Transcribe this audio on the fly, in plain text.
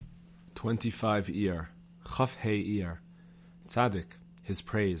25 Iyar, Chaf Hey Iyar, Tzaddik, his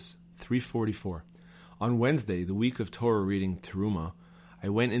praise, 344. On Wednesday, the week of Torah reading Teruma, I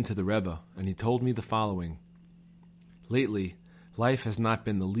went into the Rebbe, and he told me the following. Lately, life has not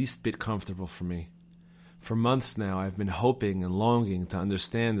been the least bit comfortable for me. For months now, I've been hoping and longing to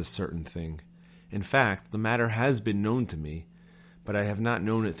understand a certain thing. In fact, the matter has been known to me, but I have not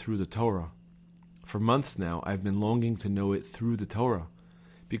known it through the Torah. For months now, I've been longing to know it through the Torah,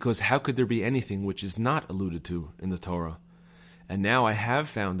 because how could there be anything which is not alluded to in the Torah? And now I have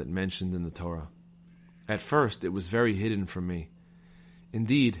found it mentioned in the Torah. At first, it was very hidden from me.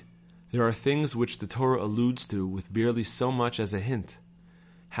 Indeed, there are things which the Torah alludes to with barely so much as a hint.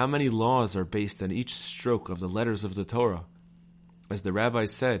 How many laws are based on each stroke of the letters of the Torah? As the Rabbi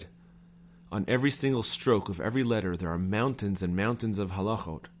said, on every single stroke of every letter there are mountains and mountains of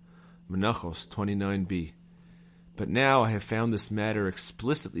halachot. Menachos 29b. But now I have found this matter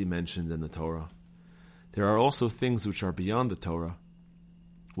explicitly mentioned in the Torah. There are also things which are beyond the Torah.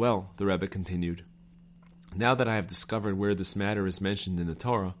 Well, the Rebbe continued, now that I have discovered where this matter is mentioned in the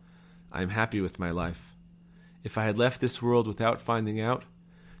Torah, I am happy with my life. If I had left this world without finding out,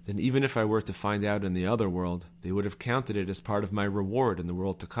 then even if I were to find out in the other world, they would have counted it as part of my reward in the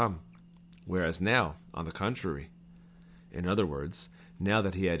world to come. Whereas now, on the contrary. In other words, now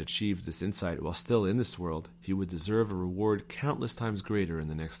that he had achieved this insight while still in this world, he would deserve a reward countless times greater in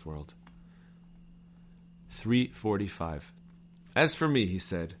the next world. 345. As for me, he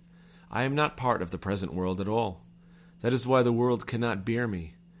said, I am not part of the present world at all. That is why the world cannot bear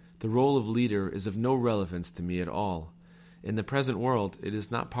me. The role of leader is of no relevance to me at all. In the present world, it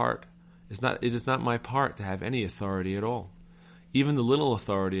is not my part to have any authority at all. Even the little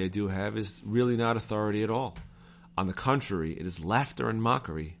authority I do have is really not authority at all. On the contrary, it is laughter and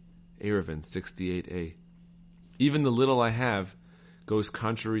mockery. Eruvin 68a. Even the little I have goes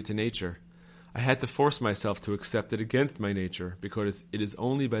contrary to nature. I had to force myself to accept it against my nature, because it is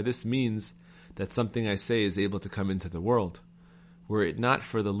only by this means that something I say is able to come into the world. Were it not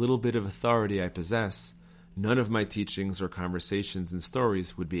for the little bit of authority I possess, none of my teachings or conversations and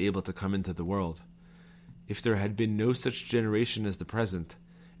stories would be able to come into the world. If there had been no such generation as the present,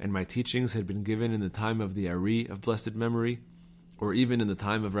 and my teachings had been given in the time of the Ari of blessed memory, or even in the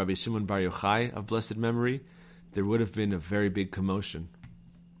time of Rabbi Shimon Bar Yochai of blessed memory, there would have been a very big commotion.